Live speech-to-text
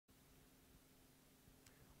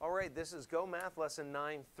All right, this is Go Math Lesson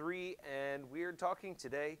 9.3, and we're talking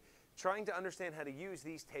today trying to understand how to use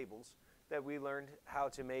these tables that we learned how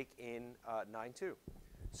to make in 9.2.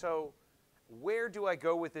 So where do I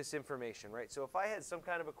go with this information, right? So if I had some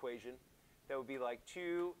kind of equation that would be like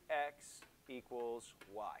 2x equals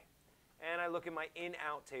y, and I look at my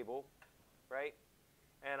in-out table, right?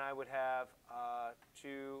 And I would have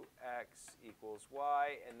 2x equals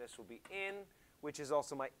y, and this will be in, which is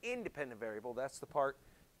also my independent variable. That's the part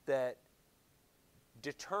that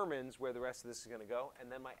determines where the rest of this is going to go.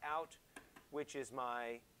 And then my out, which is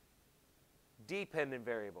my dependent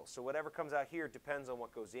variable. So whatever comes out here depends on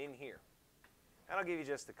what goes in here. And I'll give you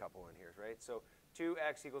just a couple in here, right? So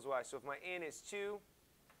 2x equals y. So if my in is 2,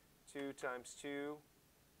 2 times 2,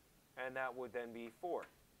 and that would then be 4.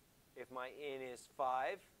 If my in is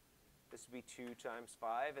 5, this would be 2 times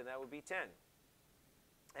 5, and that would be 10.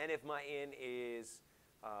 And if my in is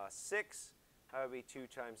 6, that would be 2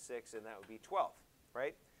 times 6, and that would be 12,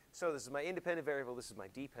 right? So this is my independent variable. This is my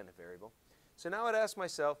dependent variable. So now I'd ask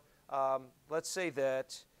myself, let's say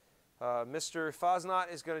that Mr. Fosnot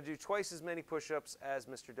is going to do twice as many push-ups as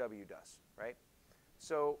Mr. W does, right?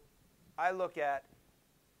 So I look at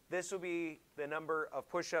this will be the number of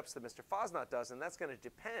push-ups that Mr. Fosnot does, and that's going to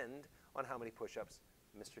depend on how many push-ups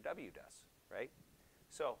Mr. W does, right?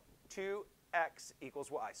 So 2x equals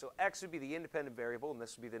y. So x would be the independent variable, and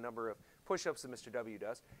this would be the number of push-ups that Mr. W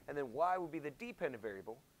does. And then y would be the dependent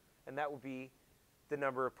variable, and that would be the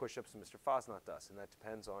number of push-ups that Mr. Fosnot does, and that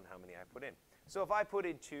depends on how many I put in. So if I put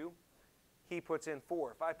in 2, he puts in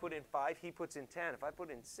 4. If I put in 5, he puts in 10. If I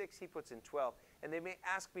put in 6, he puts in 12. And they may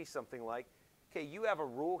ask me something like, okay, you have a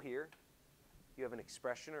rule here. You have an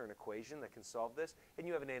expression or an equation that can solve this, and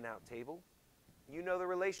you have an in-out table. You know the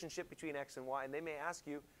relationship between x and y, and they may ask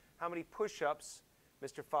you how many push-ups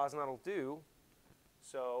Mr. Fosnot will do.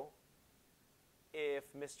 So if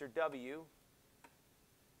Mr. W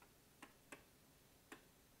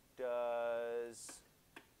does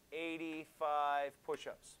 85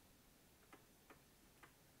 push-ups,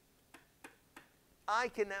 I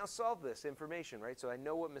can now solve this information, right? So I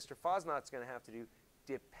know what Mr. Fosnot's going to have to do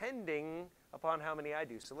depending upon how many I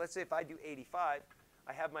do. So let's say if I do 85,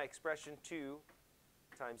 I have my expression 2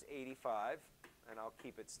 times 85, and I'll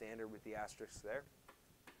keep it standard with the asterisk there,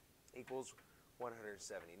 equals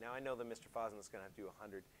 170. Now I know that Mr. Fosnot's going to have to do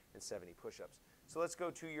 170 push-ups. So let's go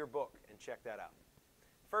to your book and check that out.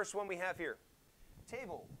 First one we have here.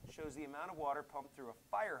 Table shows the amount of water pumped through a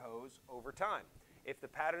fire hose over time. If the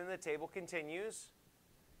pattern in the table continues,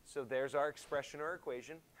 so there's our expression or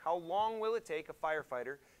equation, how long will it take a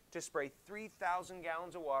firefighter to spray 3,000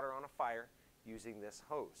 gallons of water on a fire using this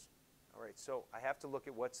hose? All right, so I have to look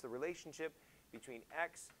at what's the relationship between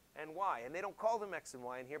x and y. And they don't call them x and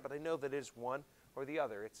y in here, but I know that it is one or the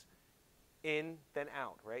other. It's in, then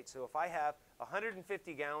out, right? So if I have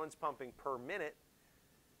 150 gallons pumping per minute,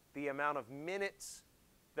 the amount of minutes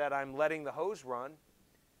that I'm letting the hose run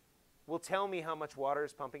will tell me how much water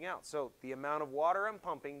is pumping out. So the amount of water I'm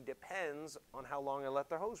pumping depends on how long I let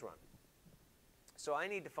the hose run. So I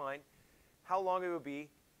need to find how long it would be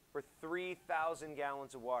for 3,000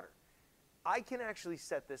 gallons of water. I can actually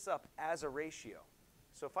set this up as a ratio.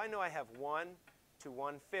 So if I know I have 1 to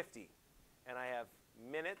 150, and I have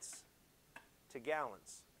minutes to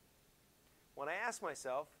gallons, when I ask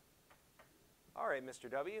myself, all right, Mr.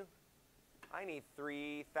 W, I need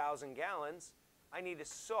 3,000 gallons, I need to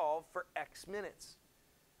solve for x minutes.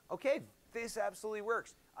 Okay, this absolutely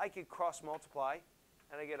works. I could cross multiply,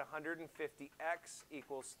 and I get 150x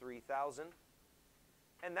equals 3,000.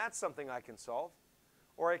 And that's something I can solve.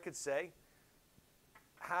 Or I could say,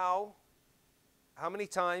 how many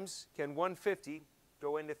times can 150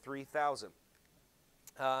 go into 3,000?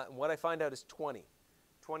 What I find out is 20.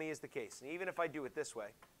 20 is the case. And even if I do it this way,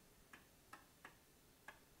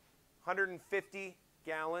 150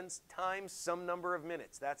 gallons times some number of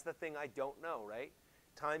minutes. That's the thing I don't know, right?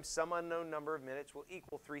 Times some unknown number of minutes will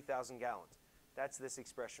equal 3,000 gallons. That's this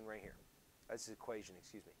expression right here. That's this equation,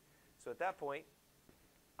 excuse me. So at that point,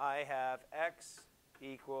 I have x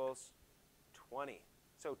equals 20.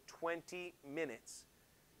 So 20 minutes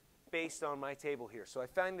based on my table here. So I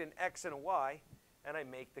find an x and a y, and I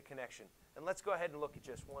make the connection. And let's go ahead and look at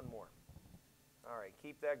just one more. All right,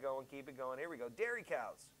 keep that going, keep it going. Here we go. Dairy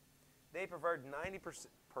cows. They provide 90%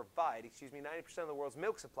 of the world's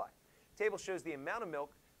milk supply. The table shows the amount of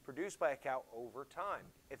milk produced by a cow over time.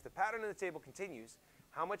 If the pattern in the table continues,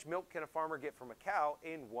 how much milk can a farmer get from a cow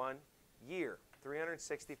in 1 year?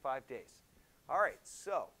 365 days. All right,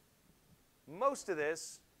 so most of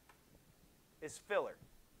this is filler.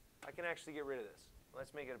 I can actually get rid of this.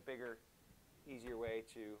 Let's make it a bigger, easier way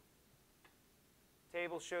to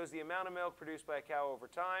Table shows the amount of milk produced by a cow over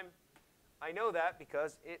time. I know that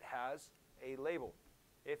because it has a label.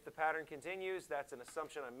 If the pattern continues, that's an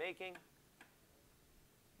assumption I'm making.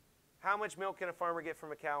 How much milk can a farmer get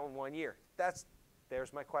from a cow in 1 year?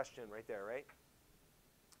 There's my question right there, right?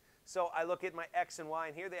 So I look at my X and Y,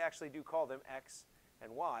 and here they actually do call them X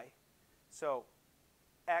and Y. So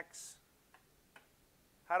X,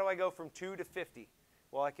 how do I go from 2 to 50?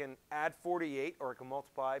 Well, I can add 48, or I can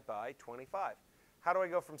multiply by 25. How do I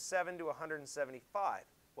go from 7 to 175?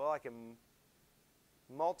 Well, I can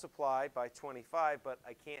multiply by 25, but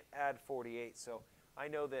I can't add 48. So I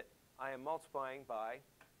know that I am multiplying by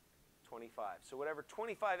 25. So whatever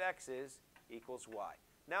 25x is equals y.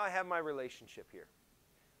 Now I have my relationship here.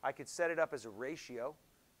 I could set it up as a ratio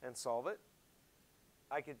and solve it.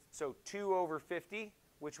 So 2 over 50,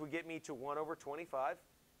 which would get me to 1 over 25.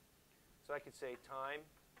 So I could say time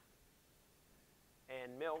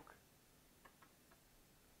and milk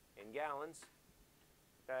in gallons.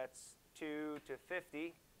 That's 2 to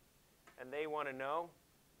 50. And they want to know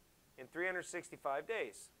in 365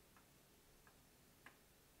 days.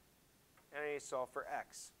 And I need to solve for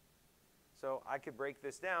x. So I could break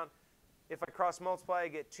this down. If I cross multiply, I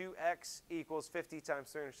get 2x equals 50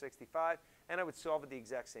 times 365, and I would solve it the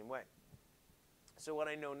exact same way. So what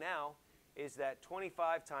I know now is that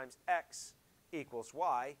 25 times x equals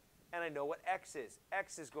y, and I know what x is.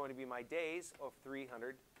 X is going to be my days of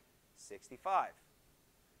 365.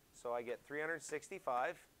 So I get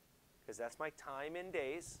 365, because that's my time in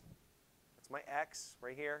days. That's my x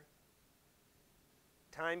right here,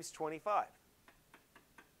 times 25.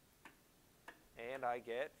 And I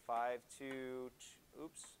get 5, 2,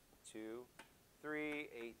 3,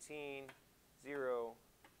 18, 0.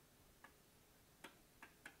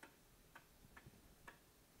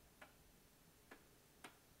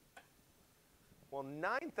 Well,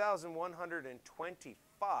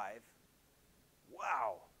 9,125,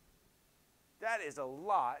 wow, that is a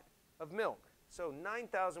lot of milk. So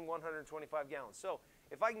 9,125 gallons. So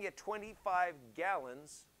if I can get 25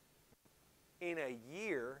 gallons in a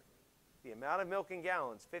year, the amount of milk in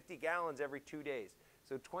gallons, 50 gallons every 2 days.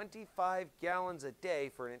 So 25 gallons a day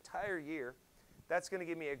for an entire year, that's going to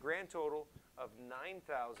give me a grand total of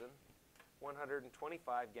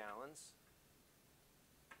 9,125 gallons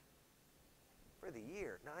for the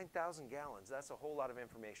year. 9,000 gallons, that's a whole lot of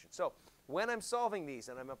information. So when I'm solving these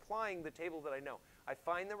and I'm applying the table that I know, I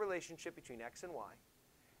find the relationship between x and y,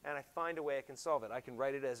 and I find a way I can solve it. I can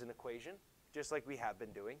write it as an equation, just like we have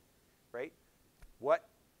been doing, right? What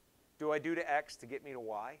do I do to x to get me to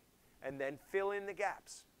y? And then fill in the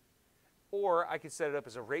gaps. Or I could set it up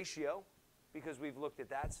as a ratio, because we've looked at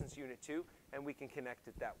that since Unit 2, and we can connect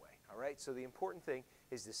it that way. All right? So the important thing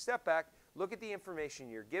is to step back, look at the information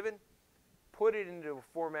you're given, put it into a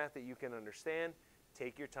format that you can understand,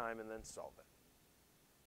 take your time, and then solve it.